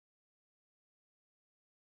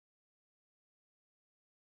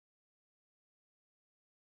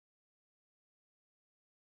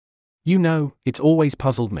You know, it's always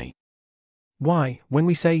puzzled me. Why, when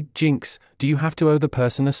we say jinx, do you have to owe the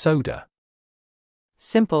person a soda?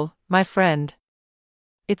 Simple, my friend.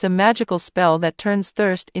 It's a magical spell that turns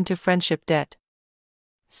thirst into friendship debt.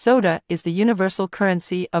 Soda is the universal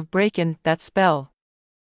currency of breaking that spell.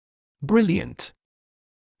 Brilliant.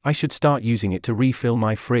 I should start using it to refill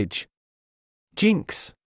my fridge.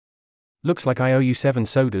 Jinx. Looks like I owe you 7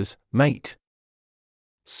 sodas, mate.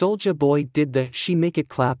 Soulja Boy did the She Make It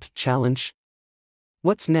Clap challenge.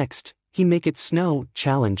 What's next? He Make It Snow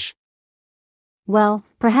challenge. Well,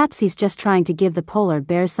 perhaps he's just trying to give the polar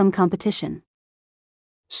bears some competition.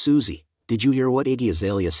 Susie, did you hear what Iggy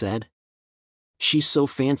Azalea said? She's so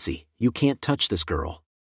fancy, you can't touch this girl.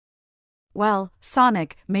 Well,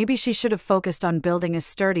 Sonic, maybe she should have focused on building a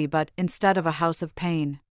sturdy but instead of a house of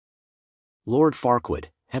pain. Lord Farquaad,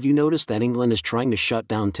 have you noticed that England is trying to shut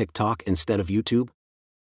down TikTok instead of YouTube?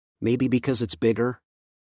 Maybe because it's bigger?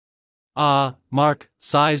 Mark,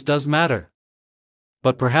 size does matter.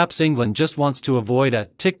 But perhaps England just wants to avoid a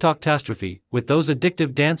TikTok-tastrophe with those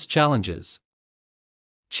addictive dance challenges.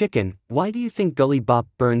 Chicken, why do you think Gully Bop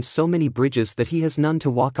burned so many bridges that he has none to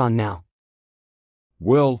walk on now?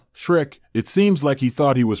 Well, Shrek, it seems like he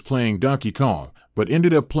thought he was playing Donkey Kong, but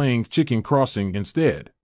ended up playing Chicken Crossing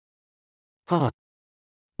instead. Huh.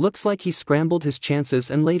 Looks like he scrambled his chances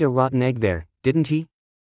and laid a rotten egg there, didn't he?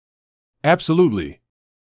 Absolutely.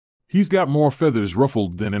 He's got more feathers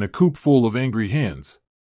ruffled than in a coop full of angry hens.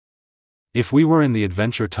 If we were in the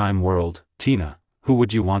Adventure Time world, Tina, who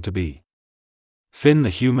would you want to be? Finn the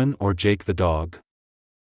human or Jake the dog?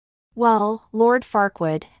 Well, Lord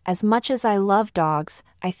Farquaad, as much as I love dogs,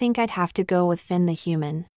 I think I'd have to go with Finn the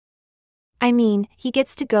human. I mean, he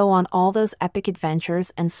gets to go on all those epic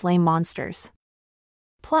adventures and slay monsters.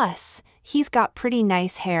 Plus, he's got pretty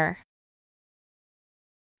nice hair.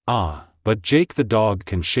 But Jake the dog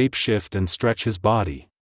can shape-shift and stretch his body.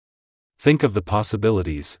 Think of the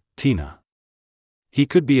possibilities, Tina. He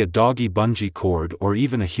could be a doggy bungee cord or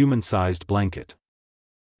even a human-sized blanket.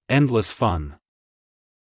 Endless fun.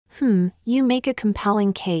 You make a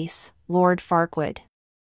compelling case, Lord Farquaad.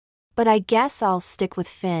 But I guess I'll stick with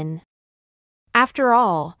Finn. After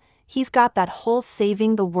all, he's got that whole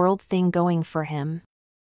saving the world thing going for him.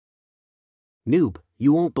 Noob,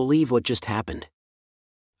 you won't believe what just happened.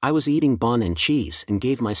 I was eating bun and cheese and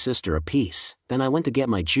gave my sister a piece, then I went to get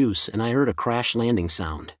my juice and I heard a crash landing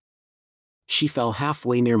sound. She fell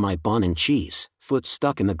halfway near my bun and cheese, foot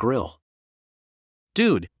stuck in the grill.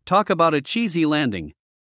 Dude, talk about a cheesy landing.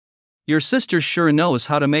 Your sister sure knows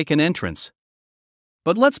how to make an entrance.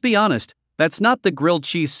 But let's be honest, that's not the grilled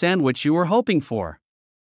cheese sandwich you were hoping for.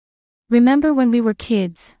 Remember when we were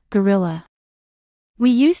kids, Gorilla? We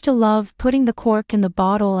used to love putting the cork in the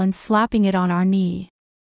bottle and slapping it on our knee.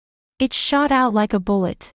 It shot out like a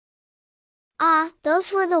bullet.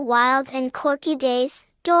 Those were the wild and quirky days,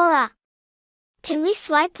 Dora. Can we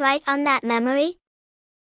swipe right on that memory?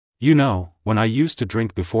 You know, when I used to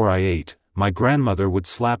drink before I ate, my grandmother would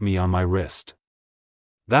slap me on my wrist.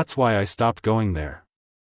 That's why I stopped going there.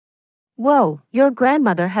 Whoa, your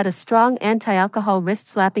grandmother had a strong anti-alcohol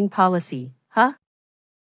wrist-slapping policy, huh?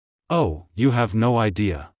 Oh, you have no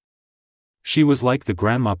idea. She was like the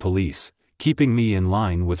grandma police, keeping me in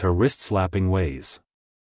line with her wrist-slapping ways.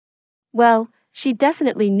 Well, she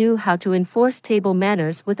definitely knew how to enforce table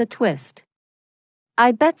manners with a twist.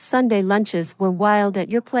 I bet Sunday lunches were wild at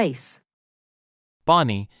your place.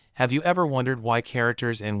 Bonnie, have you ever wondered why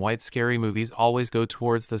characters in white scary movies always go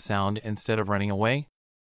towards the sound instead of running away?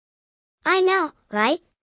 I know, right?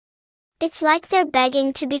 It's like they're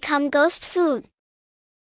begging to become ghost food.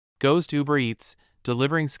 Ghost Uber Eats,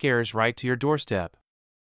 delivering scares right to your doorstep.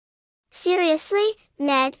 Seriously,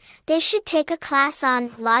 Ned, they should take a class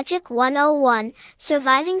on Logic 101,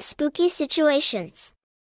 surviving spooky situations.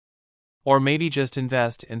 Or maybe just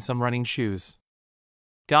invest in some running shoes.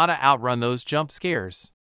 Gotta outrun those jump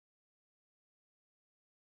scares.